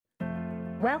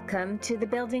Welcome to the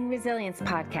Building Resilience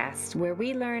podcast, where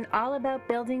we learn all about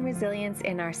building resilience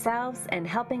in ourselves and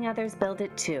helping others build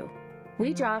it too.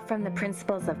 We draw from the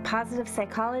principles of positive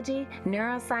psychology,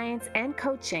 neuroscience, and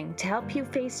coaching to help you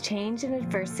face change and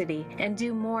adversity and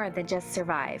do more than just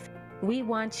survive. We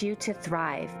want you to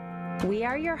thrive. We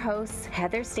are your hosts,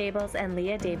 Heather Stables and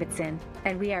Leah Davidson,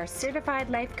 and we are certified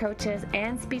life coaches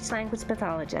and speech-language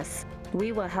pathologists.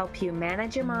 We will help you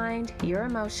manage your mind, your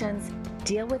emotions,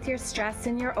 deal with your stress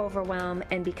and your overwhelm,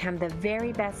 and become the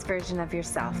very best version of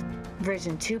yourself,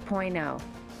 version 2.0.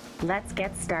 Let's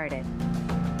get started.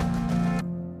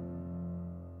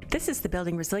 This is the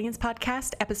Building Resilience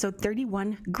Podcast, episode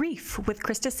 31, Grief, with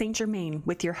Krista St. Germain,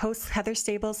 with your hosts Heather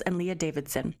Stables and Leah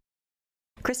Davidson.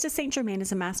 Krista St. Germain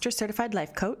is a master certified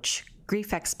life coach,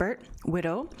 grief expert,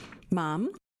 widow,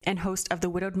 mom, and host of the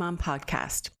Widowed Mom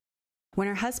podcast. When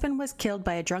her husband was killed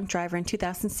by a drunk driver in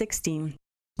 2016,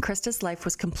 Krista's life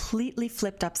was completely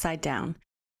flipped upside down.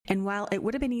 And while it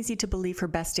would have been easy to believe her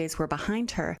best days were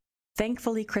behind her,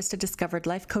 thankfully Krista discovered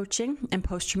life coaching and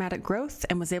post-traumatic growth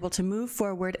and was able to move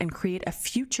forward and create a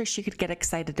future she could get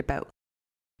excited about.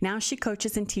 Now she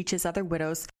coaches and teaches other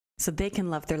widows so they can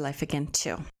love their life again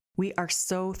too. We are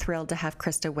so thrilled to have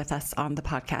Krista with us on the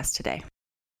podcast today.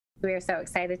 We are so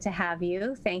excited to have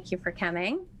you. Thank you for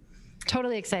coming.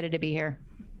 Totally excited to be here.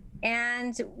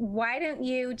 And why don't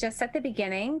you just at the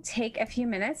beginning take a few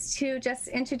minutes to just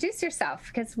introduce yourself,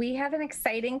 because we have an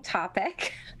exciting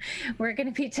topic. We're going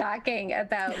to be talking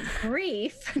about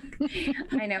grief.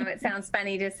 I know it sounds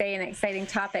funny to say an exciting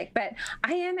topic, but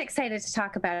I am excited to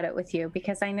talk about it with you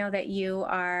because I know that you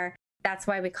are. That's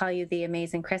why we call you the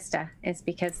Amazing Krista, is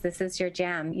because this is your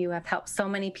jam. You have helped so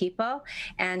many people.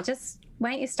 And just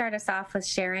why don't you start us off with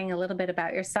sharing a little bit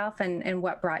about yourself and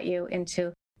what brought you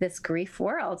into this grief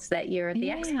world that you're the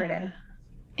expert in?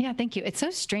 Yeah, thank you. It's so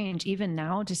strange even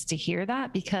now just to hear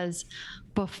that, because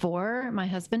before my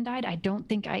husband died, I don't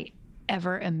think I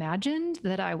ever imagined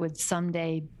that I would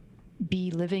someday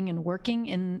be living and working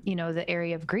in, the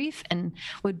area of grief and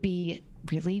would be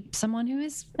really someone who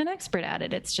is an expert at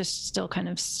it. It's just still kind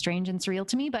of strange and surreal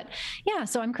to me. But yeah,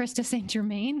 so I'm Krista St.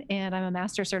 Germain, and I'm a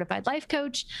master certified life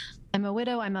coach. I'm a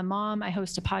widow. I'm a mom. I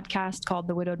host a podcast called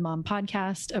the Widowed Mom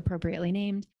Podcast, appropriately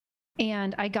named.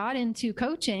 And I got into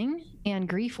coaching and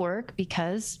grief work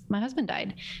because my husband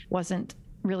died. Wasn't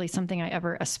really something I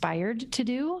ever aspired to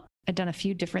do. I'd done a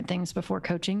few different things before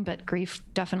coaching, but grief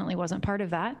definitely wasn't part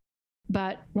of that.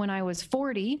 But when I was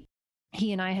 40,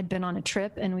 he and I had been on a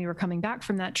trip and we were coming back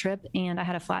from that trip, and I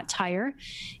had a flat tire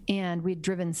and we'd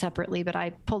driven separately, but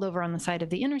I pulled over on the side of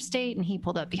the interstate and he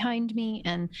pulled up behind me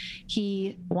and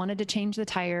he wanted to change the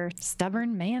tire.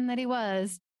 Stubborn man that he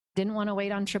was, didn't want to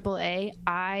wait on AAA.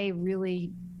 I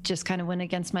really just kind of went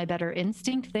against my better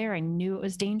instinct there. I knew it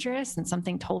was dangerous and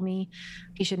something told me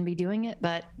he shouldn't be doing it,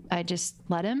 but I just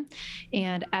let him.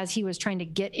 And as he was trying to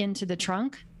get into the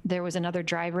trunk, there was another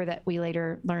driver that we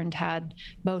later learned had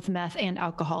both meth and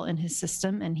alcohol in his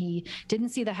system. And he didn't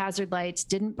see the hazard lights,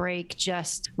 didn't brake,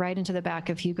 just right into the back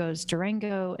of Hugo's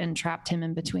Durango and trapped him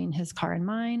in between his car and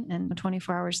mine. And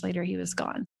 24 hours later, he was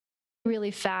gone.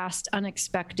 Really fast,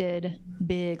 unexpected,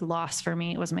 big loss for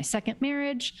me. It was my second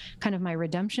marriage, kind of my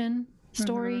redemption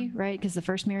story, right? Because the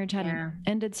first marriage hadn't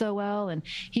ended so well. And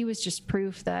he was just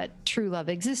proof that true love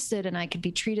existed and I could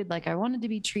be treated like I wanted to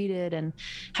be treated and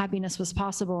happiness was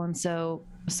possible. And so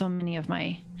many of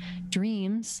my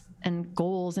dreams and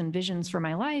goals and visions for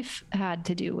my life had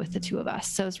to do with the two of us.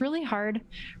 So it's really hard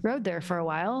road there for a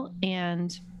while.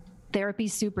 And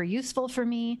therapy's super useful for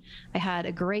me. I had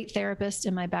a great therapist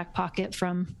in my back pocket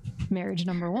from marriage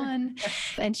number one,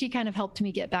 and she kind of helped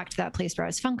me get back to that place where I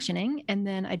was functioning. And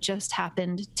then I just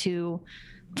happened to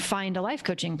find a life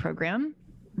coaching program.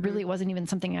 Really, it wasn't even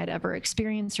something I'd ever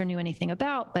experienced or knew anything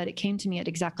about, but it came to me at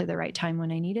exactly the right time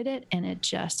when I needed it. And it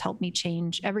just helped me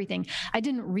change everything. I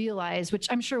didn't realize,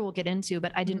 which I'm sure we'll get into,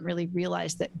 but I didn't really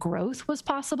realize that growth was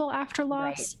possible after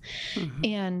loss.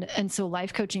 Right. And so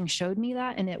life coaching showed me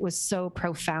that. And it was so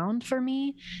profound for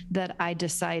me that I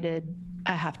decided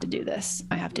I have to do this.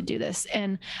 I have to do this.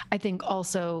 And I think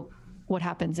also what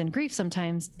happens in grief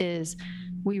sometimes is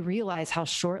we realize how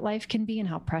short life can be and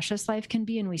how precious life can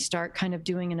be. And we start kind of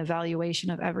doing an evaluation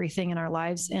of everything in our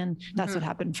lives. And that's what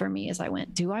happened for me as I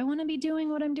went, do I want to be doing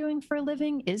what I'm doing for a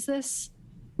living? Is this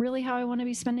really how I want to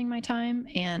be spending my time?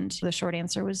 And the short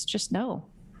answer was just no.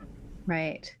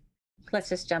 Right. Let's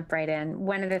just jump right in.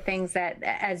 One of the things that,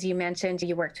 as you mentioned,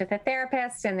 you worked with a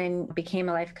therapist and then became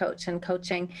a life coach and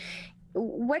coaching.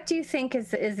 What do you think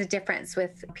is the difference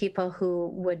with people who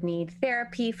would need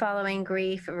therapy following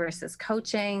grief versus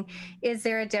coaching? Is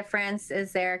there a difference?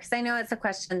 Because I know it's a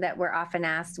question that we're often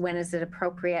asked, when is it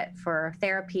appropriate for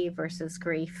therapy versus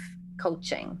grief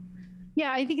coaching?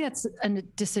 Yeah, I think that's a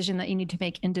decision that you need to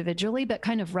make individually, but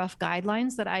kind of rough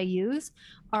guidelines that I use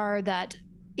are that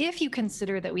if you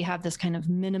consider that we have this kind of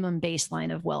minimum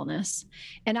baseline of wellness,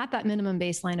 and at that minimum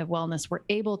baseline of wellness, we're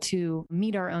able to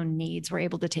meet our own needs, we're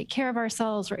able to take care of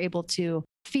ourselves, we're able to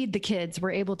feed the kids,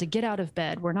 we're able to get out of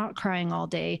bed, we're not crying all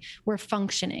day, we're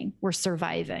functioning, we're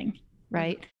surviving,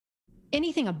 right?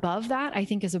 Anything above that, I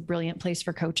think, is a brilliant place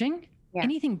for coaching. Yeah.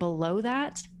 Anything below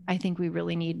that, I think we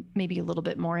really need maybe a little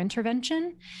bit more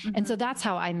intervention. Mm-hmm. And so that's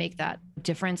how I make that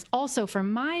difference. Also, for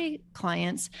my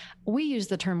clients, we use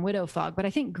the term widow fog, but I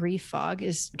think grief fog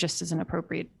is just as an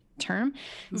appropriate term.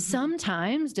 Mm-hmm.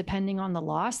 Sometimes, depending on the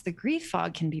loss, the grief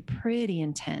fog can be pretty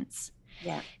intense.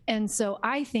 Yeah. And so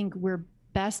I think we're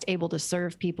best able to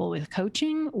serve people with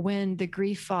coaching when the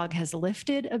grief fog has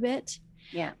lifted a bit.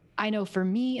 Yeah. I know for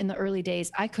me in the early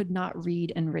days, I could not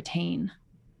read and retain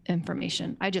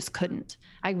information. I just couldn't.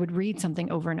 I would read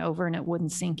something over and over and it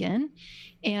wouldn't sink in.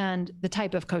 And the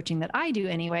type of coaching that I do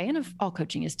anyway, and if all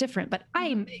coaching is different, but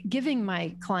I'm giving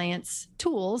my clients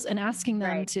tools and asking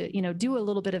them to, do a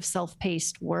little bit of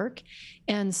self-paced work.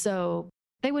 And so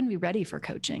they wouldn't be ready for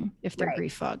coaching if their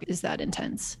grief fog is that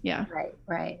intense. Yeah.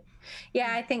 Right. Yeah,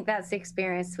 I think that's the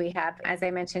experience we have. As I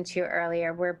mentioned to you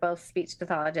earlier, we're both speech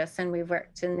pathologists and we've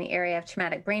worked in the area of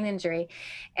traumatic brain injury,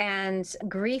 and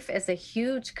grief is a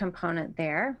huge component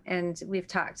there. And we've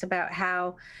talked about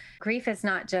how grief is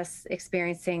not just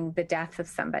experiencing the death of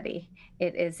somebody.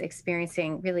 It is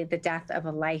experiencing really the death of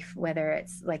a life, whether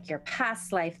it's like your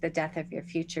past life, the death of your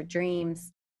future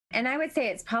dreams. And I would say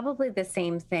it's probably the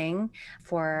same thing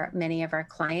for many of our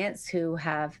clients who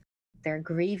they're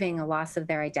grieving a loss of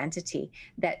their identity,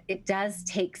 that it does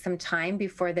take some time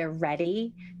before they're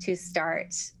ready to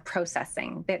start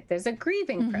processing, that there's a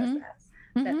grieving process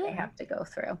that they have to go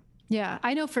through. Yeah.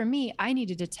 I know for me, I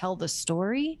needed to tell the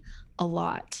story a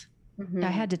lot. I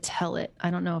had to tell it.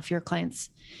 I don't know if your clients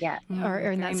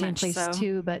are in that same place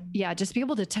too, but yeah, just be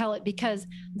able to tell it, because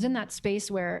I was in that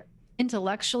space where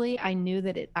intellectually I knew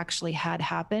that it actually had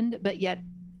happened, but yet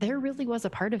there really was a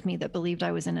part of me that believed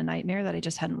I was in a nightmare that I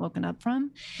just hadn't woken up from.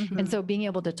 And so being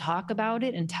able to talk about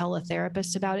it and tell a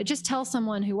therapist about it, just tell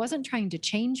someone who wasn't trying to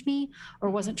change me or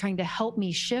wasn't trying to help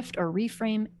me shift or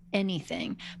reframe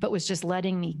anything, but was just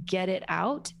letting me get it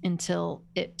out until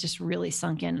it just really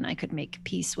sunk in and I could make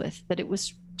peace with that it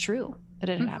was true, that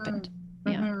it had happened.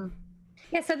 Yeah.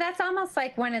 Yeah, so that's almost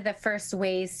like one of the first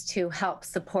ways to help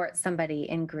support somebody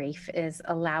in grief is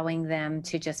allowing them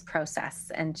to just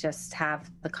process and just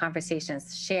have the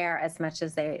conversations, share as much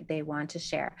as they want to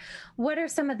share. What are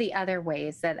some of the other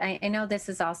ways that I know this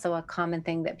is also a common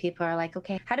thing that people are like,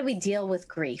 okay, how do we deal with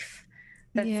grief?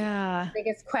 That's the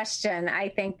biggest question I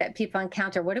think that people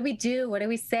encounter. What do we do? What do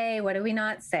we say? What do we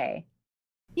not say?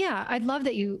 Yeah, I'd love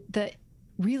that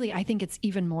really, I think it's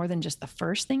even more than just the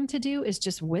first thing to do is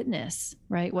just witness,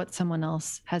 right, what someone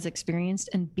else has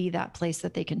experienced and be that place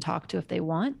that they can talk to if they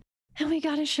want. And we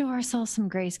got to show ourselves some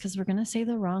grace, because we're going to say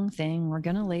the wrong thing. We're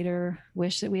going to later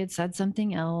wish that we had said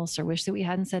something else or wish that we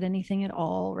hadn't said anything at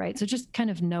all, right? So just kind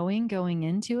of knowing going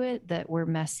into it that we're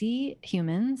messy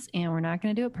humans and we're not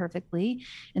going to do it perfectly.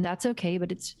 And that's okay.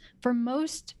 But it's, for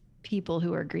most people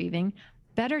who are grieving,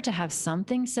 better to have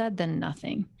something said than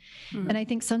nothing. And I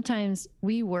think sometimes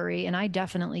we worry, and I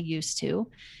definitely used to,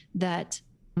 that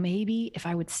maybe if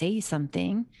I would say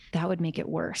something, that would make it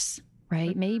worse,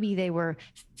 right? Maybe they were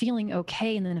feeling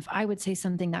okay. And then if I would say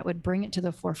something, that would bring it to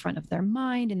the forefront of their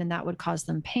mind, and then that would cause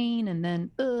them pain. And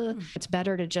then it's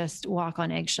better to just walk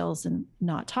on eggshells and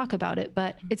not talk about it.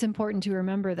 But it's important to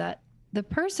remember that the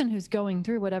person who's going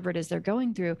through whatever it is they're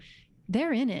going through,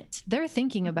 they're in it. They're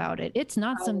thinking about it. It's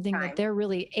not something that they're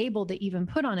really able to even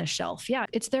put on a shelf. Yeah,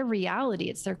 it's their reality.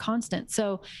 It's their constant.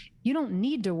 So you don't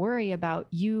need to worry about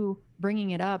you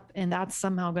bringing it up and that's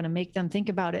somehow going to make them think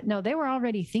about it. No, they were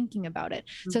already thinking about it.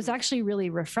 So it's actually really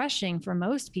refreshing for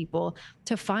most people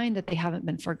to find that they haven't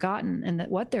been forgotten and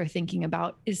that what they're thinking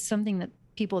about is something that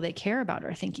people they care about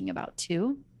are thinking about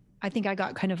too. I think I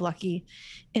got kind of lucky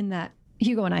in that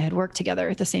Hugo and I had worked together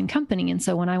at the same company. And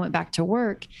so when I went back to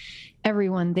work,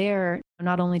 everyone there,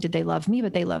 not only did they love me,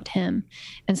 but they loved him.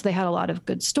 And so they had a lot of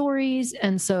good stories.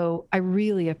 And so I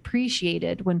really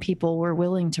appreciated when people were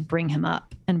willing to bring him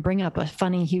up and bring up a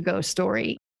funny Hugo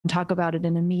story and talk about it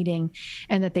in a meeting,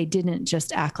 and that they didn't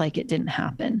just act like it didn't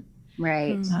happen.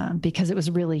 Right. Because it was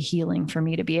really healing for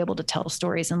me to be able to tell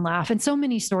stories and laugh. And so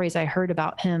many stories I heard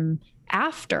about him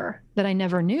after that I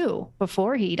never knew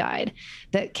before he died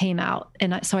that came out.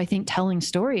 And so I think telling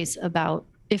stories about,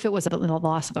 if it was the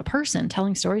loss of a person,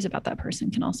 telling stories about that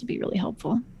person can also be really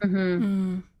helpful.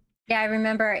 Yeah, I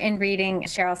remember in reading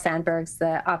Sheryl Sandberg's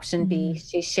The Option B,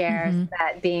 she shares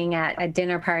that being at a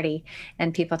dinner party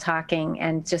and people talking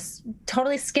and just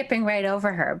totally skipping right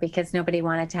over her because nobody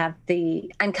wanted to have the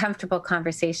uncomfortable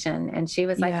conversation. And she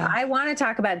was like, I want to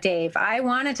talk about Dave. I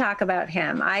want to talk about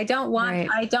him. I don't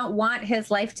want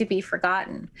his life to be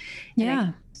forgotten.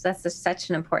 Yeah. That's just such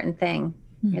an important thing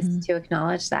is to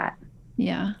acknowledge that.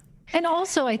 Yeah. And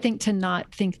also I think to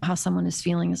not think how someone is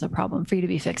feeling is a problem for you to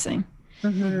be fixing.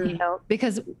 You know,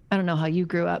 because I don't know how you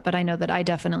grew up, but I know that I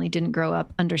definitely didn't grow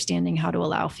up understanding how to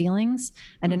allow feelings.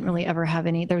 I didn't really ever have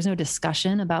there was no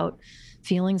discussion about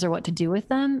feelings or what to do with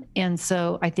them. And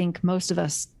so I think most of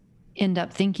us end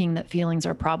up thinking that feelings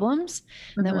are problems,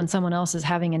 and that when someone else is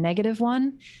having a negative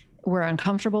one, we're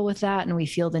uncomfortable with that and we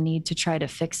feel the need to try to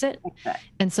fix it.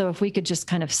 And so if we could just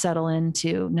kind of settle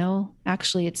into, no,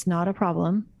 actually it's not a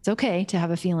problem. It's okay to have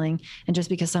a feeling. And just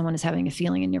because someone is having a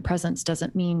feeling in your presence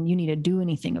doesn't mean you need to do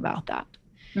anything about that.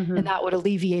 And that would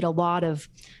alleviate a lot of,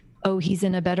 oh, he's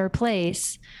in a better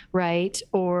place, right?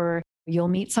 Or you'll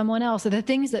meet someone else. So the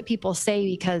things that people say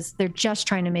because they're just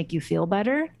trying to make you feel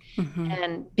better.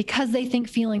 And because they think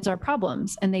feelings are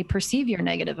problems and they perceive your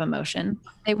negative emotion,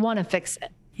 they want to fix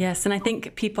it. Yes, and I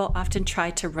think people often try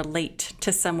to relate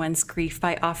to someone's grief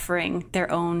by offering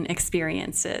their own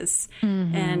experiences.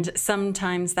 And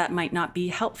sometimes that might not be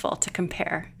helpful to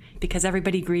compare because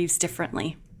everybody grieves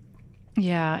differently.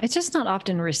 Yeah, it's just not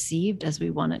often received as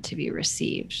we want it to be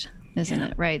received, isn't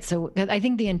it? Right. So I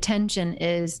think the intention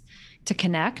is to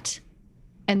connect,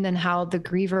 and then how the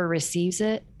griever receives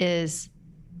it is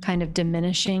kind of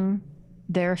diminishing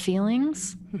their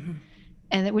feelings.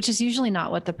 And which is usually not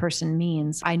what the person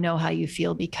means. I know how you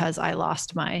feel because I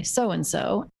lost my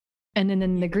so-and-so. And then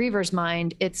in the griever's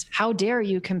mind, it's how dare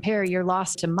you compare your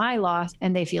loss to my loss,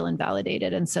 and they feel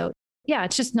invalidated. And so, yeah,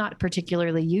 it's just not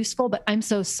particularly useful, but I'm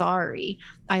so sorry.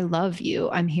 I love you.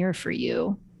 I'm here for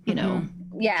you, you know.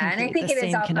 Yeah. And I think it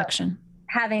is also connection.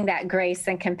 Having that grace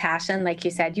and compassion, like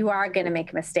you said, you are going to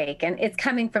make a mistake and it's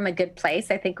coming from a good place.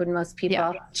 I think when most people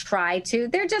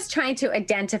they're just trying to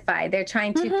identify, they're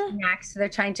trying to connect, they're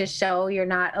trying to show you're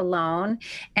not alone.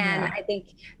 And I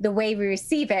think the way we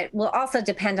receive it will also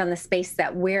depend on the space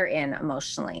that we're in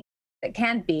emotionally. It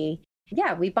can be,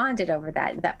 we bonded over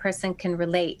that person can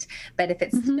relate. But if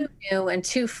it's too new and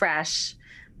too fresh,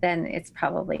 then it's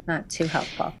probably not too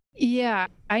helpful. Yeah,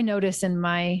 I notice in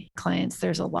my clients,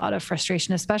 there's a lot of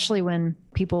frustration, especially when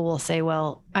people will say,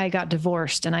 well, I got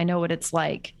divorced and I know what it's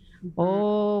like.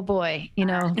 Oh boy, you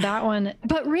know, that one.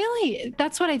 But really,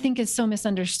 that's what I think is so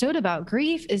misunderstood about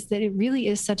grief, is that it really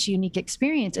is such a unique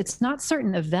experience. It's not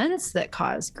certain events that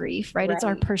cause grief, right? It's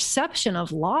our perception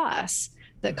of loss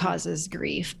that causes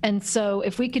grief. And so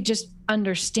if we could just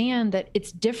understand that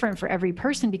it's different for every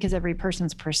person because every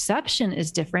person's perception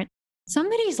is different.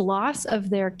 Somebody's loss of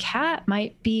their cat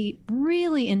might be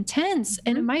really intense,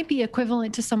 and it might be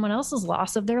equivalent to someone else's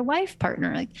loss of their life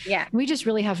partner. Like, we just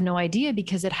really have no idea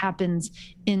because it happens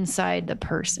inside the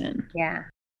person. Yeah.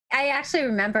 I actually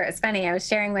remember, it's funny, I was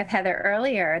sharing with Heather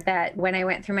earlier that when I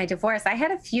went through my divorce, I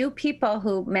had a few people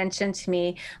who mentioned to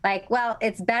me, like, well,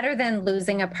 it's better than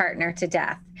losing a partner to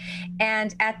death.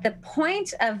 And at the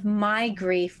point of my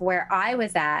grief where I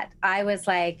was at, I was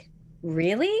like,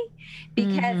 really?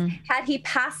 Because had he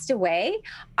passed away,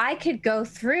 I could go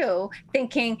through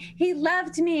thinking he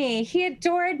loved me, he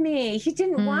adored me, he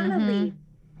didn't want to leave.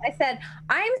 I said,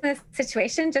 I'm in this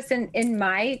situation, just in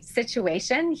my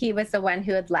situation, he was the one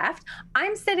who had left.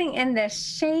 I'm sitting in this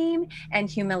shame and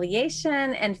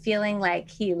humiliation and feeling like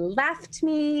he left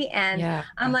me. And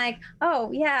I'm like,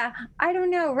 oh yeah, I don't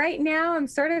know. Right now, I'm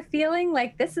sort of feeling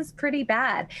like this is pretty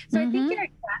bad. So I think you're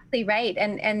exactly right.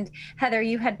 And Heather,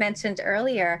 you had mentioned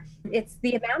earlier, it's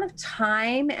the amount of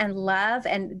time and love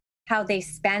and how they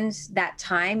spend that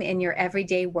time in your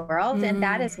everyday world. And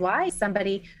that is why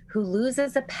somebody who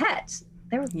loses a pet,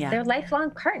 their lifelong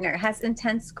partner, has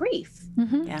intense grief.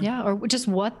 Or just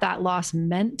what that loss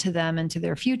meant to them and to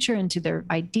their future and to their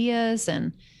ideas.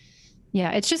 And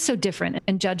it's just so different.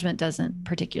 And judgment doesn't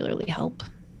particularly help.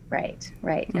 Right.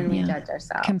 And we judge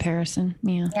ourselves. Comparison.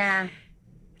 Yeah.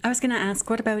 I was going to ask,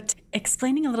 what about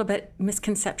explaining a little bit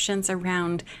misconceptions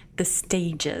around the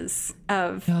stages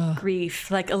of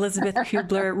grief, like Elizabeth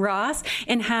Kubler-Ross,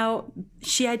 and how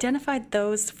she identified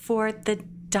those for the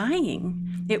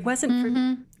dying. It wasn't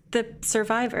for the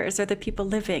survivors or the people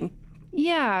living.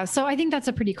 Yeah. So I think that's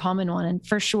a pretty common one. And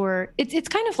for sure, it's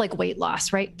kind of like weight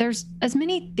loss, right? There's as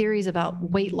many theories about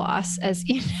weight loss as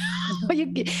you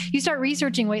start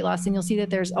researching weight loss, and you'll see that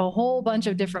there's a whole bunch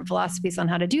of different philosophies on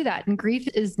how to do that. And grief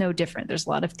is no different. There's a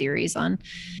lot of theories on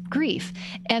grief.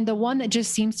 And the one that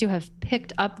just seems to have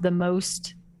picked up the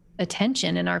most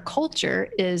attention in our culture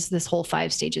is this whole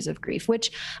 5 stages of grief,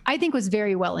 which I think was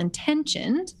very well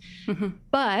intentioned,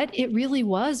 but it really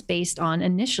was based on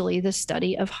initially the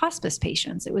study of hospice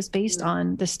patients. It was based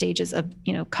on the stages of,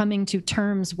 coming to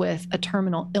terms with a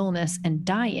terminal illness and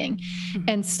dying.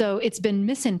 And so it's been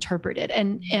misinterpreted.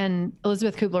 And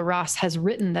Elizabeth Kubler-Ross has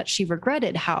written that she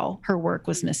regretted how her work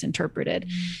was misinterpreted.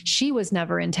 She was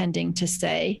never intending to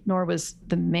say, nor was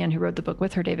the man who wrote the book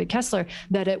with her, David Kessler,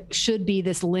 that it should be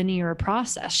this linear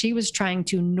process. She was trying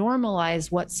to normalize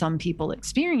what some people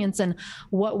experience. And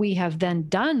what we have then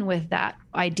done with that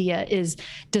idea is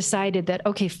decided that,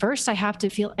 okay, first I have to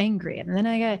feel angry, and then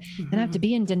I have to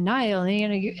be in denial.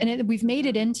 And we've made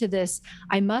it into this,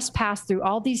 I must pass through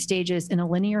all these stages in a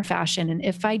linear fashion. And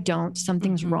if I don't,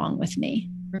 something's wrong with me,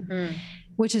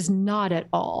 which is not at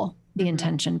all the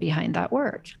intention behind that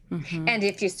work. And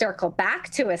if you circle back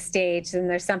to a stage, then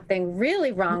there's something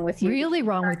really wrong with you. Really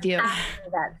wrong with you.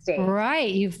 That stage.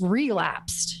 Right. You've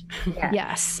relapsed.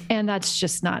 Yes. And that's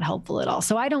just not helpful at all.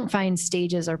 So I don't find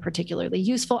stages are particularly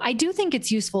useful. I do think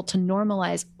it's useful to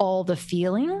normalize all the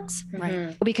feelings,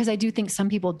 right? Because I do think some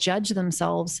people judge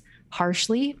themselves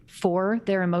harshly for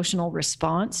their emotional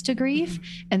response to grief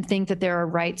and think that there are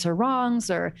rights or wrongs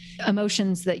or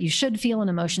emotions that you should feel and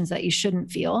emotions that you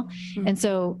shouldn't feel. And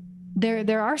so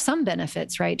there are some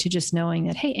benefits, right, to just knowing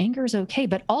that, hey, anger is okay,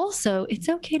 but also it's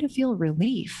okay to feel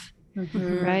relief,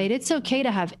 right? It's okay to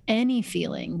have any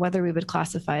feeling, whether we would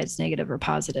classify it as negative or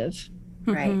positive.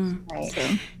 Right. So.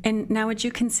 And now would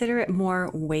you consider it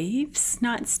more waves,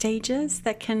 not stages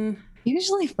that can...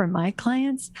 Usually for my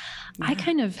clients, I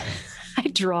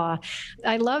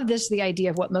love the idea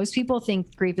of what most people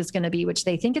think grief is going to be, which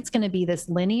they think it's going to be this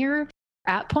linear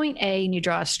at point A and you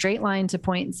draw a straight line to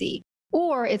point Z,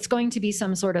 or it's going to be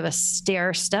some sort of a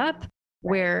stair step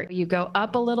where you go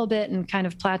up a little bit and kind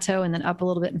of plateau and then up a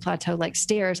little bit and plateau like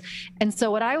stairs. And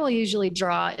so what I will usually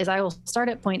draw is I will start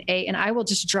at point A and I will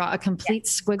just draw a complete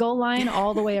squiggle line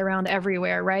all the way around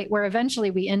everywhere, right? Where eventually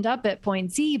we end up at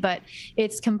point Z, but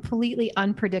it's completely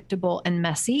unpredictable and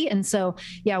messy. And so,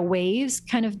 waves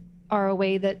kind of are a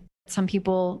way that some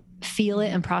people feel it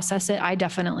and process it. I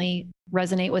definitely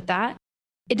resonate with that.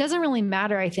 It doesn't really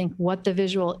matter, I think, what the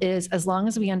visual is, as long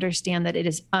as we understand that it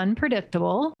is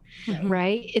unpredictable,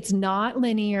 right? It's not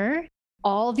linear.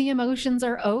 All the emotions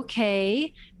are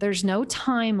okay. There's no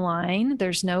timeline.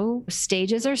 There's no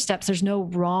stages or steps. There's no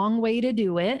wrong way to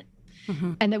do it.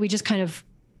 And that we just kind of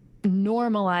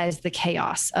normalize the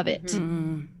chaos of it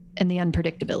and the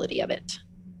unpredictability of it.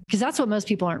 Because that's what most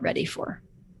people aren't ready for.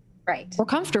 Right. Or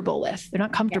comfortable with. They're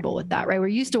not comfortable with that, right? We're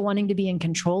used to wanting to be in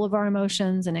control of our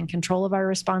emotions and in control of our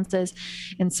responses.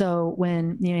 And so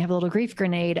when you have a little grief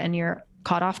grenade and you're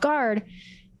caught off guard,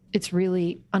 it's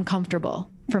really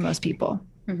uncomfortable for most people.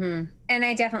 And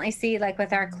I definitely see, like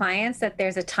with our clients, that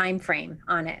there's a time frame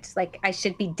on it. Like, I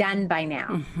should be done by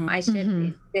now. I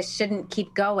should. This shouldn't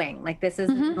keep going. Like, this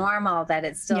isn't normal that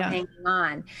it's still hanging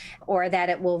on, or that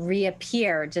it will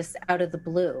reappear just out of the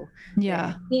blue.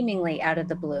 Seemingly out of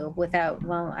the blue without.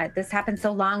 This happened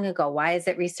so long ago. Why is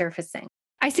it resurfacing?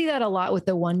 I see that a lot with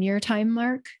the 1 year time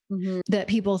mark, that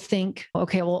people think,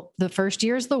 okay, well, the first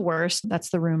year is the worst. That's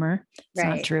the rumor. It's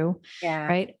not true.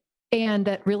 Right. And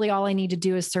that really all I need to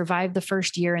do is survive the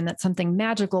first year, and that something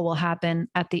magical will happen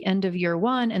at the end of year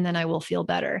 1, and then I will feel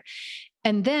better.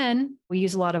 And then we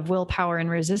use a lot of willpower and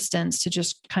resistance to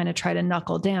just kind of try to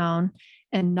knuckle down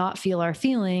and not feel our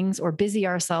feelings or busy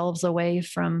ourselves away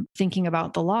from thinking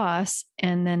about the loss.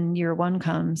 And then year 1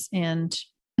 comes and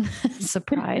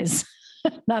surprise,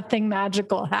 nothing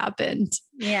magical happened.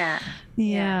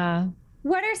 Yeah.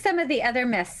 What are some of the other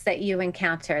myths that you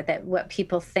encounter, that what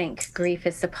people think grief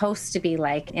is supposed to be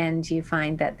like, and you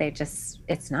find that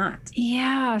it's not?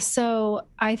 Yeah. So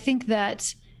I think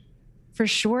that for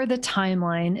sure the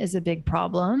timeline is a big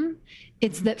problem.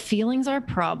 It's that feelings are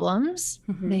problems.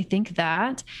 They think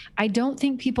that. I don't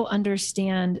think people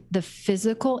understand the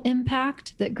physical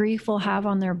impact that grief will have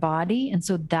on their body. And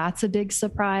so that's a big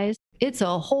surprise. It's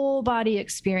a whole body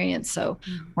experience. So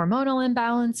hormonal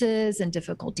imbalances and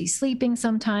difficulty sleeping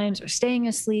sometimes, or staying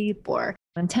asleep, or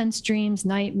intense dreams,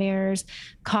 nightmares,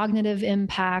 cognitive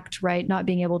impact, right? Not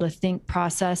being able to think,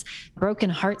 process. Broken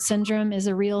heart syndrome is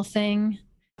a real thing.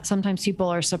 Sometimes people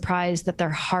are surprised that their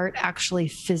heart actually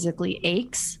physically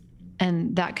aches,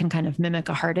 and that can kind of mimic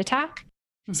a heart attack.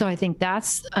 So I think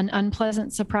that's an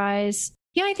unpleasant surprise.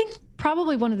 Yeah, I think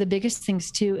probably one of the biggest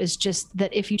things too is just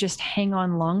that if you just hang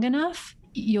on long enough,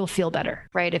 you'll feel better,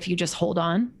 right? If you just hold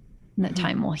on, and that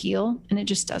time will heal, and it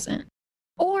just doesn't.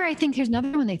 Or I think here's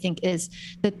another one they think is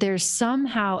that there's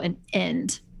somehow an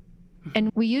end.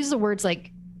 And we use the words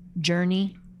like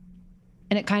journey,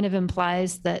 and it kind of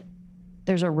implies that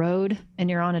there's a road and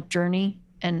you're on a journey.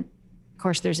 And of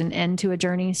course, there's an end to a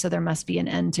journey. So there must be an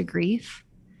end to grief,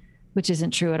 which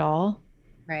isn't true at all.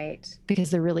 Right.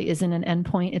 Because there really isn't an end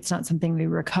point. It's not something we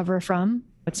recover from.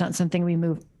 It's not something we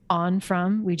move on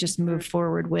from. We just move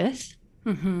forward with.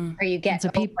 Or you get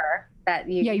over that.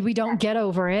 We don't get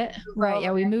over it. Right.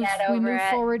 Yeah. We move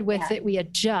forward with it. We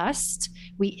adjust,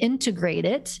 we integrate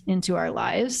it into our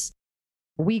lives.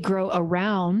 We grow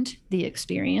around the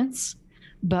experience,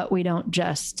 but we don't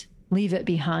just leave it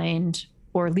behind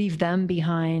or leave them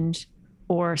behind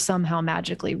or somehow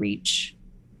magically reach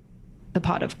the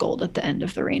pot of gold at the end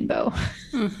of the rainbow,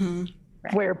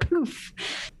 where poof,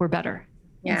 we're better.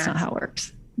 Yeah. That's not how it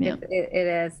works. Yeah. It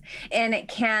is. And it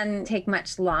can take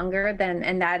much longer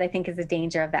and that I think is the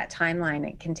danger of that timeline.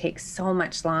 It can take so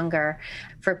much longer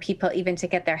for people even to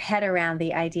get their head around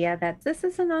the idea that this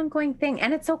is an ongoing thing.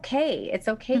 And it's okay. It's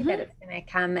okay that it's going to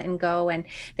come and go. And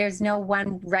there's no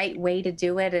one right way to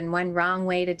do it and one wrong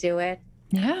way to do it.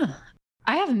 Yeah.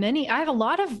 I have a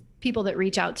lot of people that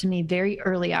reach out to me very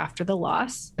early after the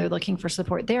loss. They're looking for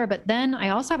support there. But then I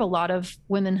also have a lot of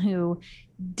women who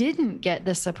didn't get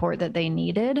the support that they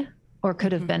needed or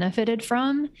could have benefited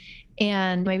from.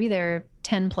 And maybe they're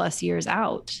 10 plus years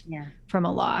out from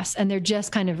a loss. And they're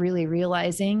just kind of really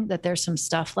realizing that there's some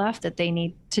stuff left that they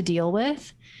need to deal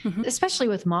with, especially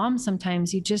with moms.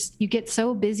 Sometimes you get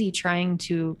so busy trying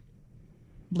to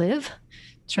live,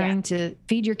 trying to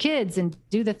feed your kids and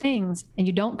do the things, and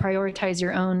you don't prioritize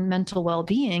your own mental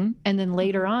well-being. And then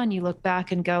later on you look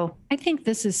back and go, I think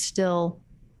there's still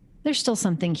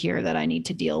something here that I need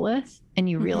to deal with. And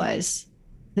you realize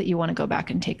that you want to go back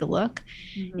and take a look.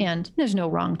 And there's no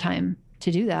wrong time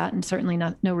to do that. And certainly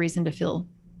no reason to feel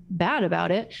bad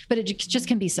about it, but it just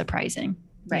can be surprising,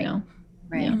 right? You know?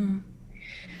 Right. Yeah.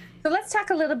 So let's talk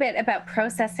a little bit about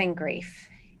processing grief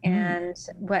and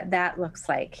what that looks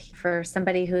like for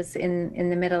somebody who's in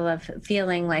the middle of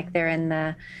feeling like they're in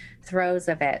the throes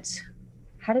of it.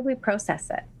 How do we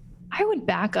process it? I would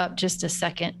back up just a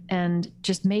second and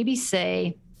just maybe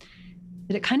say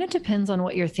that it kind of depends on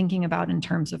what you're thinking about in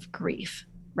terms of grief,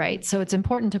 right? So it's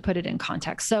important to put it in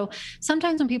context. So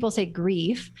sometimes when people say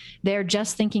grief, they're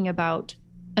just thinking about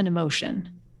an emotion.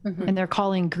 And they're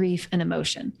calling grief an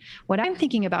emotion. When I'm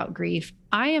thinking about grief,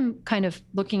 I am kind of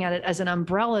looking at it as an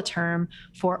umbrella term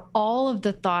for all of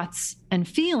the thoughts and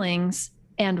feelings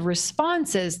and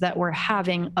responses that we're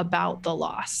having about the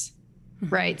loss,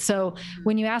 right? So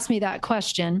when you ask me that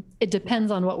question, it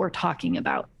depends on what we're talking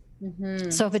about.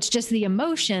 So if it's just the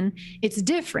emotion, it's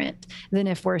different than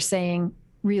if we're saying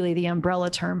really the umbrella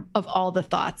term of all the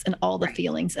thoughts and all the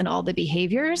feelings and all the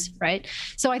behaviors, right?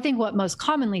 So I think what most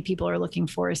commonly people are looking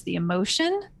for is the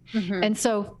emotion. And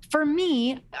so for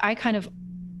me, I kind of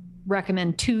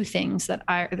recommend two things that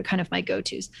are kind of my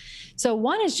go-tos. So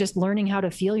one is just learning how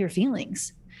to feel your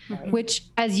feelings, which,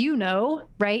 as you know,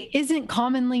 right, isn't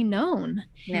commonly known.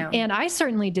 No. And I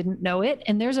certainly didn't know it.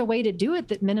 And there's a way to do it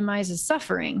that minimizes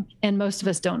suffering. And most of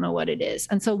us don't know what it is.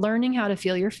 And so learning how to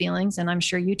feel your feelings, and I'm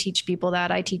sure you teach people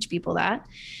that, I teach people that.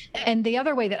 And the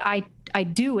other way that I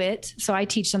do it, so I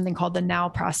teach something called the NOW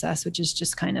process, which is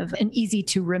just kind of an easy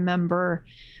to remember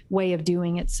way of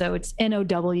doing it. So it's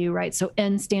NOW, right? So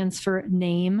N stands for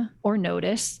name or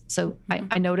notice. So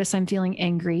I notice I'm feeling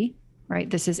angry. Right?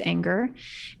 This is anger.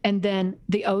 And then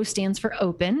the O stands for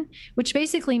open, which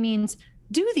basically means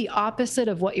do the opposite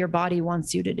of what your body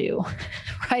wants you to do,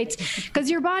 right?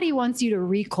 Because your body wants you to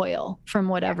recoil from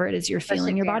whatever it is you're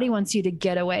feeling. Your body wants you to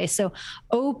get away. So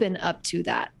open up to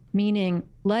that, meaning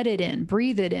let it in,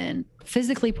 breathe it in,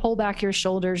 physically pull back your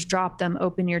shoulders, drop them,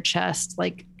 open your chest,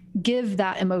 like give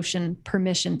that emotion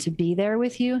permission to be there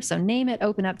with you. So name it,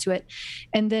 open up to it,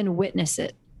 and then witness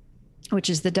it, which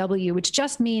is the W, which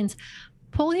just means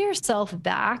pull yourself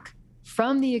back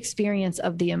from the experience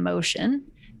of the emotion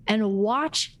and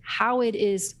watch how it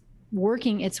is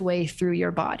working its way through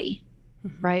your body,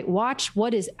 right? Watch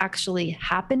what is actually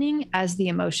happening as the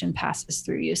emotion passes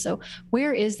through you. So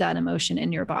where is that emotion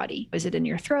in your body? Is it in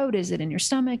your throat? Is it in your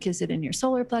stomach? Is it in your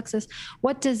solar plexus?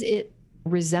 What does it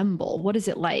resemble? What is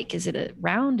it like? Is it a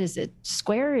round? Is it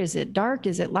square? Is it dark?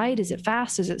 Is it light? Is it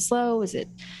fast? Is it slow? Is it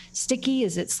sticky?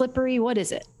 Is it slippery? What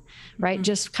is it? right?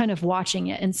 Just kind of watching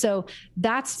it. And so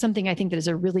that's something I think that is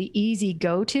a really easy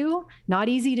go-to, not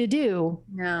easy to do.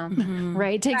 No.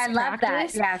 Right? It takes I love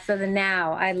practice. that. Yeah. So the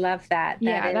now, I love that.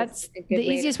 That's the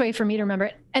easiest way for me to remember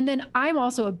it. And then I'm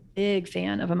also a big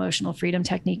fan of emotional freedom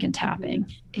technique and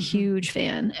tapping, a huge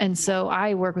fan. And so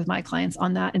I work with my clients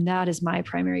on that. And that is my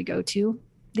primary go-to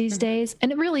these days.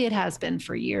 And it has been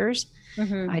for years.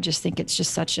 I just think it's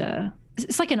just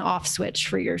it's like an off switch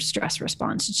for your stress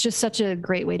response. It's just such a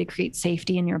great way to create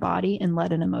safety in your body and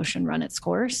let an emotion run its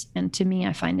course. And to me,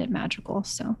 I find it magical.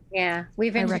 So yeah,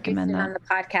 we've introduced it on the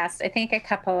podcast. I think a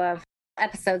couple of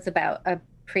episodes about a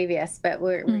previous, but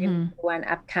we're going to do one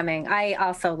upcoming. I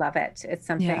also love it. It's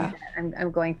something that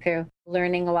I'm going through,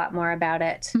 learning a lot more about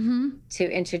it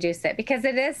to introduce it, because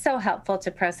it is so helpful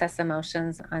to process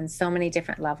emotions on so many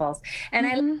different levels. And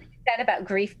I love what you said about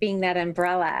grief being that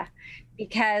umbrella,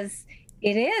 because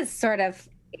it is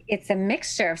it's a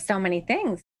mixture of so many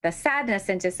things. The sadness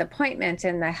and disappointment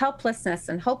and the helplessness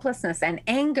and hopelessness and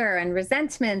anger and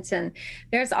resentment. And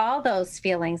there's all those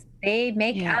feelings. They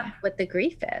make up what the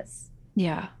grief is.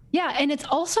 Yeah. Yeah. And it's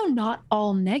also not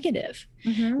all negative,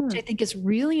 which I think is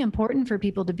really important for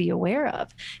people to be aware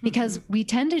of, because we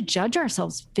tend to judge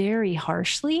ourselves very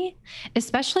harshly,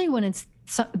 especially when it's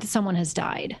someone has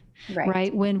died,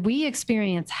 right? When we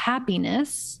experience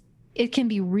happiness, it can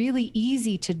be really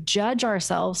easy to judge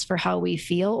ourselves for how we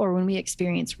feel, or when we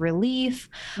experience relief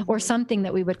or something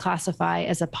that we would classify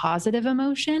as a positive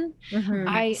emotion.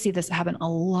 I see this happen a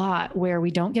lot, where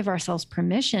we don't give ourselves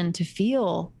permission to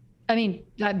feel. I mean,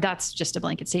 that's just a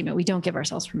blanket statement. We don't give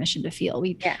ourselves permission to feel.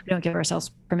 We don't give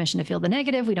ourselves permission to feel the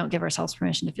negative. We don't give ourselves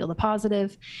permission to feel the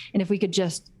positive. And if we could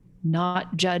just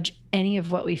not judge any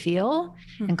of what we feel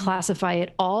and classify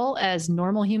it all as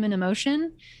normal human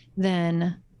emotion,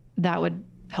 then that would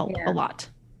help a lot.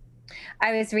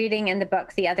 I was reading in the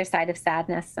book, The Other Side of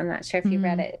Sadness. I'm not sure if you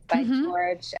read it. It's by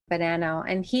George Bonanno.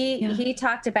 And he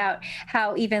talked about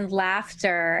how even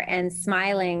laughter and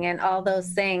smiling and all those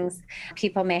things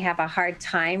people may have a hard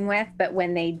time with, but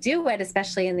when they do it,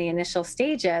 especially in the initial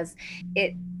stages,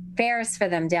 it fares for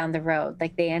them down the road.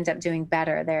 Like they end up doing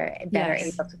better. They're better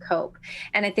able to cope.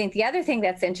 And I think the other thing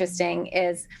that's interesting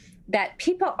is that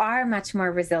people are much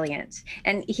more resilient.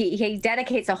 And he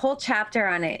dedicates a whole chapter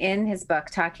on it in his book,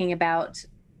 talking about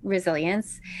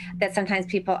resilience, that sometimes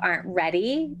people aren't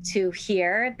ready to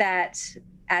hear that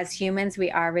as humans,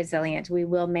 we are resilient. We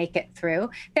will make it through.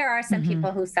 There are some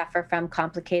people who suffer from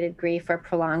complicated grief or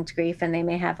prolonged grief, and they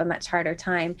may have a much harder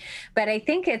time. But I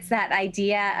think it's that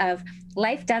idea of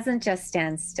life doesn't just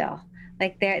stand still.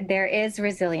 Like there is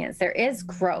resilience, there is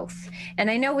growth.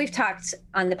 And I know we've talked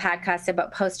on the podcast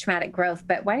about post-traumatic growth,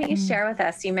 but why don't you share with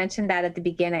us, you mentioned that at the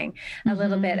beginning, a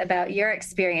little bit about your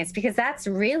experience, because that's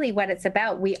really what it's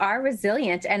about. We are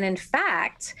resilient. And in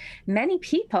fact, many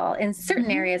people in certain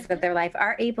areas of their life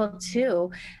are able to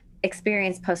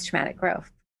experience post-traumatic growth.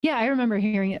 Yeah, I remember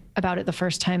hearing about it the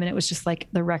first time, and it was just like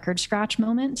the record scratch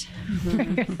moment.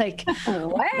 Like,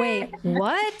 what? Wait,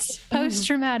 what?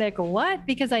 Post-traumatic what?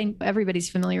 Because everybody's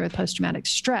familiar with post-traumatic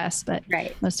stress, but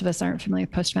most of us aren't familiar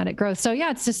with post-traumatic growth. So yeah,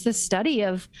 it's just this study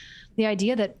of the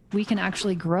idea that we can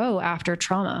actually grow after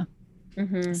trauma.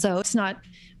 So it's not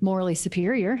morally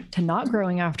superior to not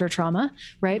growing after trauma,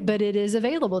 right? But it is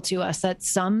available to us that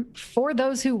for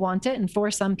those who want it, and for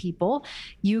some people,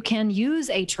 you can use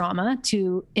a trauma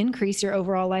to increase your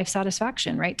overall life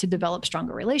satisfaction, right? To develop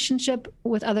stronger relationship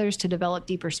with others, to develop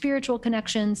deeper spiritual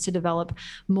connections, to develop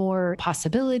more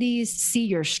possibilities, see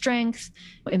your strength,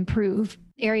 improve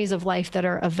areas of life that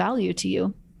are of value to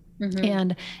you.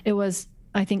 And it was,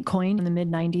 I think, coined in the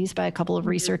mid-90s by a couple of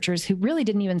researchers who really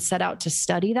didn't even set out to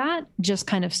study that, just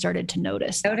kind of started to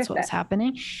notice that's what was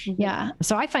happening. Yeah.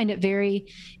 So I find it very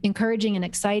encouraging and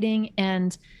exciting.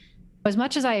 And as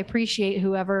much as I appreciate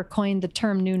whoever coined the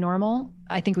term new normal,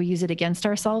 I think we use it against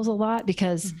ourselves a lot,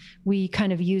 because we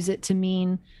kind of use it to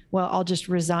mean, well, I'll just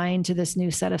resign to this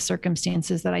new set of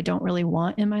circumstances that I don't really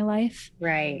want in my life.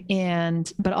 Right.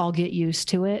 But I'll get used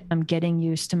to it. I'm getting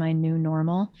used to my new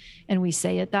normal. And we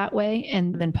say it that way.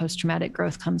 And then post-traumatic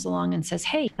growth comes along and says,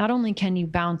 hey, not only can you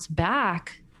bounce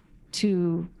back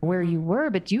to where you were,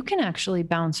 but you can actually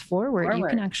bounce forward. You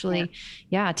can actually,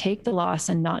 take the loss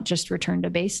and not just return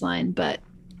to baseline, but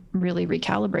really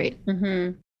recalibrate.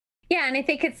 Yeah, and I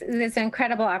think there's an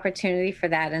incredible opportunity for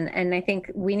that. And I think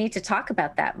we need to talk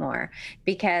about that more,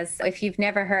 because if you've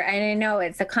never heard, and I know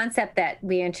it's a concept that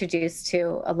we introduce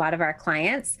to a lot of our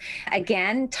clients,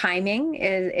 again, timing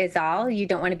is all. You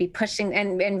don't want to be pushing.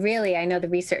 And really, I know the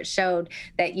research showed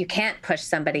that you can't push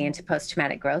somebody into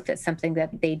post-traumatic growth. It's something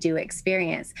that they do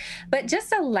experience. But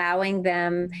just allowing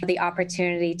them the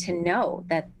opportunity to know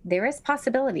that there is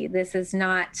possibility. This is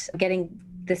not getting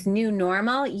this new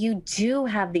normal. You do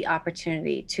have the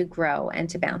opportunity to grow and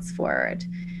to bounce forward.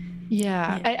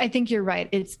 Yeah. I think you're right.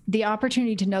 It's the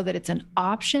opportunity to know that it's an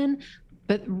option,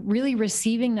 but really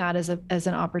receiving that as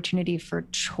an opportunity for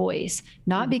choice,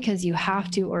 not because you have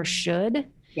to or should.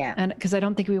 Yeah. And because I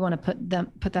don't think we want to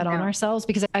put that on ourselves,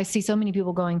 because I see so many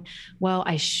people going, well,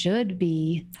 I should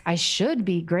be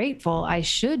grateful. I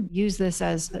should use this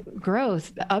as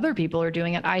growth. Other people are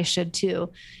doing it. I should too.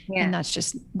 Yeah. And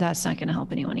that's not going to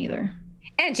help anyone either.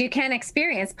 And you can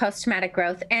experience post-traumatic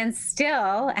growth and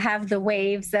still have the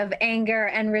waves of anger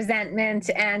and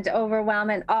resentment and overwhelm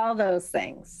and all those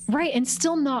things. Right. And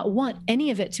still not want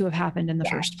any of it to have happened in the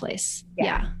first place.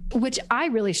 Yeah. Which I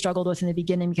really struggled with in the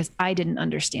beginning, because I didn't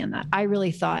understand that. I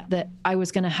really thought that I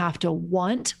was going to have to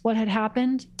want what had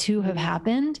happened to have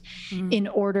happened in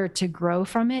order to grow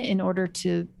from it, in order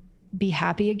to be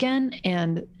happy again.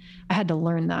 And I had to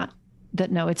learn that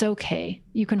no, it's okay.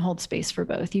 You can hold space for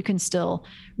both. You can still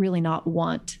really not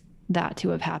want that to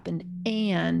have happened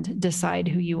and decide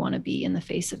who you want to be in the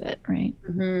face of it. Right.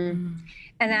 Mm-hmm.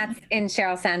 And that's in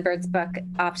Sheryl Sandberg's book,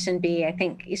 Option B. I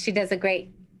think she does a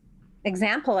great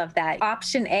example of that.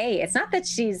 Option A, it's not that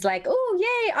she's like, oh,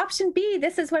 yay, option B,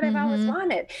 this is what I've always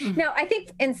wanted. Now, I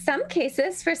think in some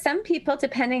cases, for some people,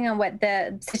 depending on what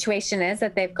the situation is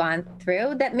that they've gone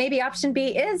through, that maybe option B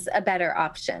is a better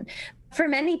option. For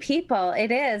many people,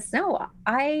 it is, no,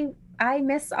 I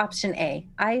miss option A.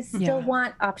 I still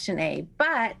want option A,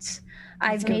 but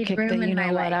I've made room in my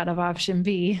life out of option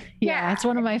B. Yeah, it's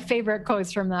one of my favorite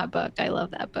quotes from that book. I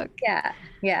love that book.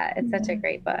 Yeah, it's such a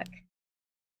great book.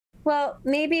 Well,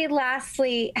 maybe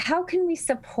lastly, how can we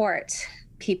support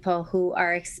people who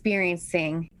are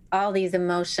experiencing all these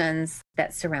emotions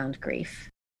that surround grief?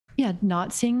 Yeah,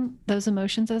 not seeing those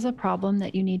emotions as a problem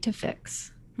that you need to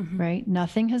fix. Right?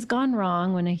 Nothing has gone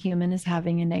wrong when a human is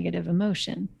having a negative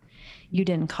emotion. You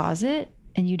didn't cause it,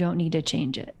 and you don't need to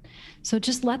change it. So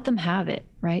just let them have it,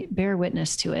 right? Bear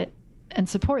witness to it and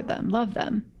support them, love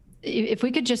them. If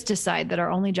we could just decide that our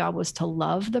only job was to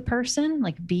love the person,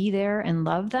 like be there and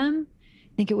love them,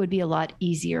 I think it would be a lot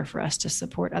easier for us to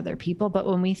support other people. But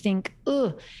when we think,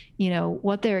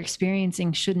 what they're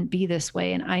experiencing shouldn't be this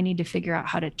way, and I need to figure out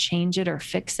how to change it or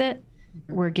fix it,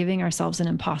 we're giving ourselves an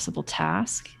impossible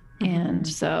task. And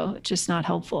so it's just not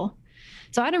helpful.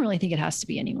 So I don't really think it has to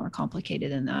be any more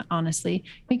complicated than that, honestly.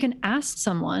 You can ask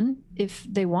someone if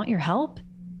they want your help,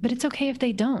 but it's okay if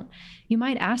they don't. You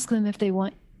might ask them if they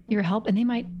want your help, and they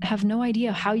might have no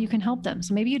idea how you can help them.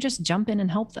 So maybe you just jump in and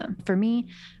help them. For me,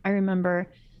 I remember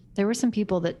there were some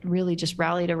people that really just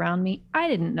rallied around me. I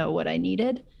didn't know what I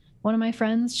needed. One of my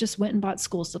friends just went and bought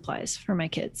school supplies for my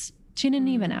kids. She didn't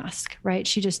even ask, right?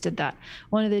 She just did that.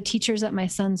 One of the teachers at my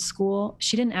son's school,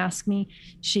 she didn't ask me.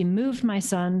 She moved my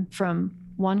son from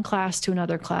one class to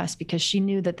another class because she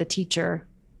knew that the teacher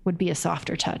would be a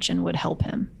softer touch and would help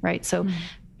him, right? So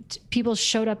people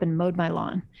showed up and mowed my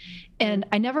lawn. And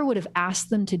I never would have asked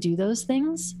them to do those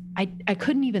things. I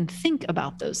couldn't even think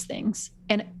about those things.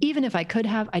 And even if I could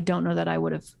have, I don't know that I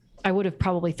would have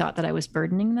probably thought that I was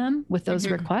burdening them with those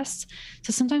requests.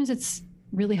 So sometimes it's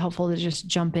really helpful to just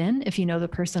jump in if you know the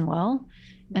person well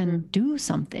and do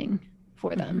something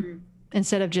for them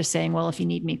instead of just saying, well, if you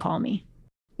need me, call me.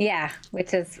 Yeah,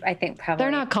 which is, I think, probably...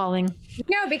 They're not calling.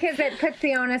 No, because it puts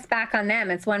the onus back on them.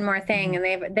 It's one more thing,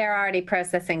 and they're already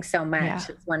processing so much. Yeah.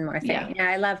 It's one more thing. Yeah,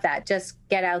 I love that. Just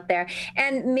get out there.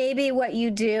 And maybe what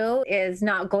you do is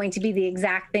not going to be the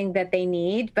exact thing that they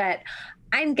need, but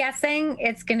I'm guessing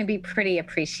it's going to be pretty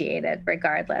appreciated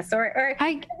regardless, or it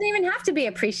doesn't even have to be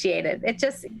appreciated. It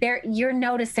just, you're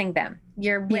noticing them.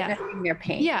 You're witnessing their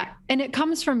pain. Yeah. And it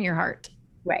comes from your heart.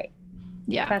 Right.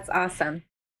 Yeah. That's awesome.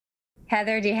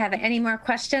 Heather, do you have any more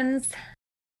questions?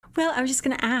 Well, I was just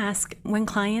going to ask, when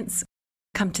clients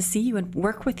come to see you and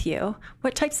work with you,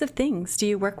 what types of things do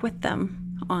you work with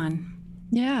them on?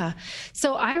 Yeah.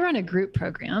 So I run a group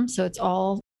program. So it's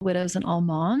all widows and all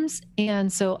moms.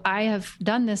 And so I have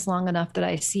done this long enough that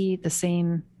I see the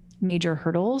same major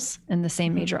hurdles and the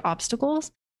same major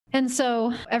obstacles. And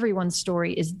so everyone's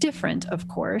story is different, of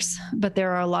course, but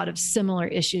there are a lot of similar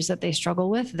issues that they struggle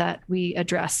with that we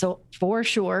address. So for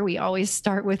sure, we always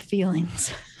start with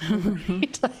feelings.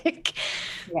 Right? Like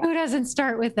Who doesn't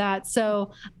start with that?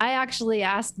 So I actually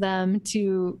asked them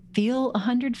to feel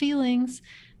 100 feelings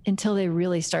until they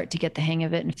really start to get the hang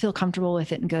of it and feel comfortable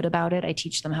with it and good about it. I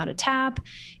teach them how to tap.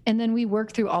 And then we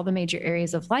work through all the major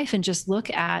areas of life and just look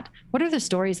at what are the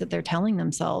stories that they're telling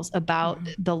themselves about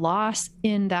the loss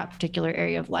in that particular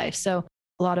area of life. So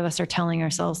a lot of us are telling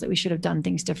ourselves that we should have done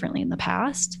things differently in the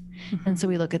past. And so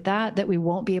we look at that we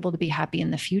won't be able to be happy in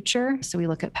the future. So we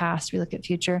look at past, we look at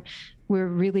future. We're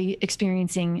really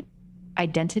experiencing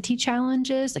identity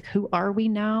challenges, like who are we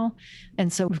now?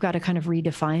 And so we've got to kind of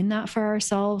redefine that for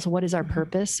ourselves. What is our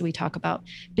purpose? So we talk about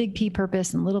big P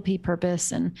purpose and little p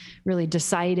purpose, and really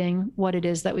deciding what it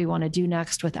is that we want to do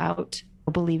next without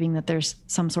believing that there's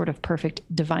some sort of perfect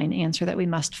divine answer that we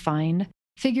must find.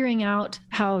 Figuring out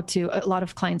how to, a lot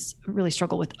of clients really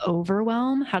struggle with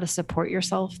overwhelm, how to support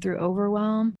yourself through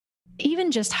overwhelm. Even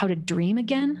just how to dream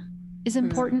again is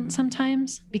important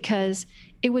sometimes, because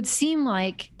it would seem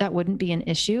like that wouldn't be an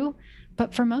issue.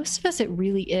 But for most of us, it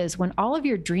really is. When all of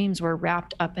your dreams were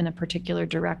wrapped up in a particular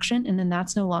direction and then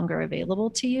that's no longer available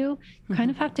to you, you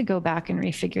kind of have to go back and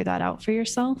refigure that out for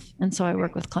yourself. And so I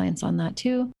work with clients on that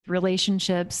too.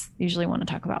 Relationships, usually want to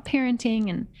talk about parenting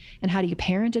and how do you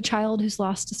parent a child who's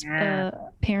lost a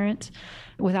parent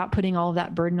without putting all of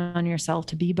that burden on yourself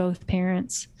to be both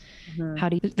parents.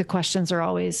 The questions are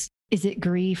always, is it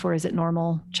grief or is it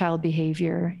normal child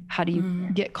behavior? How do you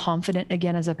get confident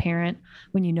again as a parent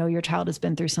when you know your child has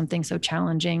been through something so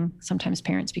challenging? Sometimes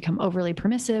parents become overly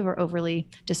permissive or overly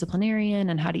disciplinarian.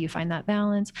 And how do you find that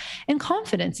balance? And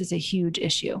confidence is a huge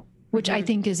issue, which I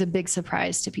think is a big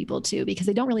surprise to people too, because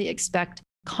they don't really expect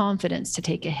confidence to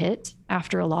take a hit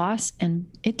after a loss, and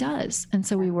it does. And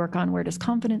so we work on, where does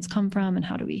confidence come from and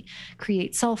how do we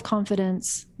create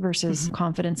self-confidence versus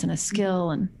confidence in a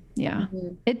skill? And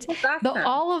it's awesome.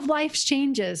 All of life's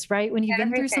changes, right? When you've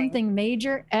been through something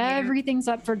major, everything's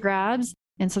up for grabs.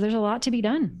 And so there's a lot to be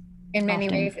done. In many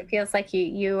ways, it feels like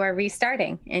you are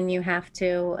restarting and you have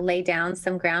to lay down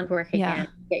some groundwork again,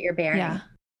 get your bearings. Yeah.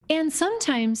 And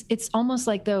sometimes it's almost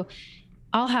like, though,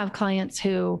 I'll have clients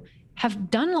who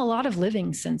have done a lot of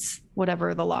living since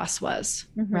whatever the loss was,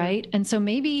 right? And so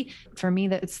maybe for me,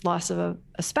 that it's loss of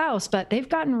a spouse, but they've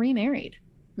gotten remarried,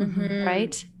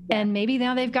 right? And maybe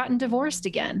now they've gotten divorced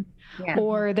again,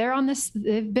 or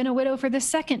they've been a widow for the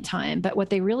second time, but what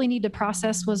they really need to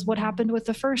process was what happened with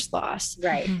the first loss.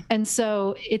 Right. And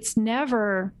so it's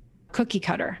never cookie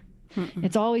cutter.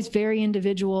 It's always very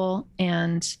individual.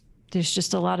 And there's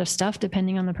just a lot of stuff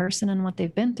depending on the person and what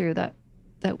they've been through that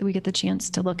we get the chance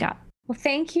to look at. Well,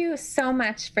 thank you so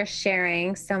much for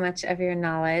sharing so much of your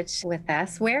knowledge with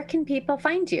us. Where can people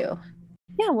find you?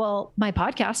 Yeah, well, my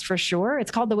podcast for sure.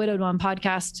 It's called the Widowed Mom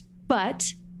Podcast,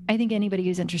 but I think anybody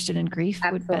who's interested in grief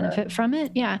would benefit from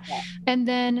it. Yeah. And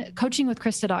then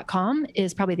coachingwithkrista.com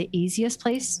is probably the easiest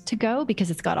place to go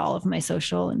because it's got all of my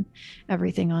social and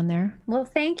everything on there. Well,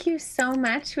 thank you so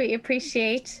much. We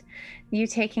appreciate you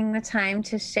taking the time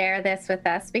to share this with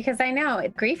us, because I know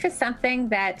grief is something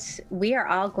that we are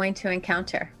all going to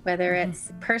encounter, whether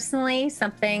it's personally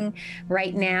something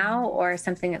right now or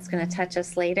something that's going to touch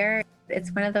us later. It's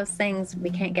one of those things we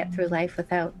can't get through life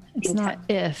without. It's not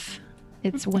if,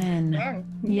 it's when.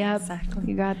 Yep. Exactly.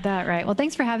 You got that right. Well,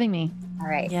 thanks for having me. All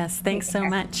right. Yes. Thanks so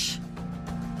much.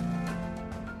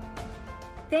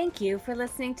 Thank you for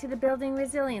listening to the Building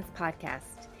Resilience podcast.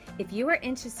 If you are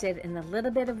interested in a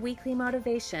little bit of weekly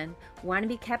motivation, want to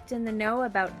be kept in the know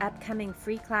about upcoming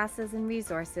free classes and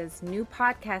resources, new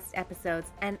podcast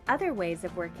episodes, and other ways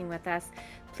of working with us,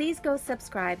 please go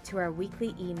subscribe to our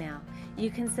weekly email.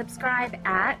 You can subscribe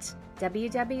at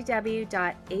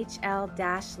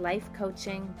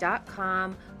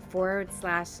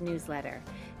www.hl-lifecoaching.com/newsletter.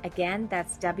 Again,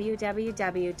 that's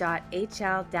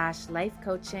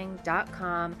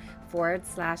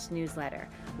www.hl-lifecoaching.com/newsletter.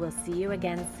 We'll see you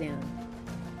again soon.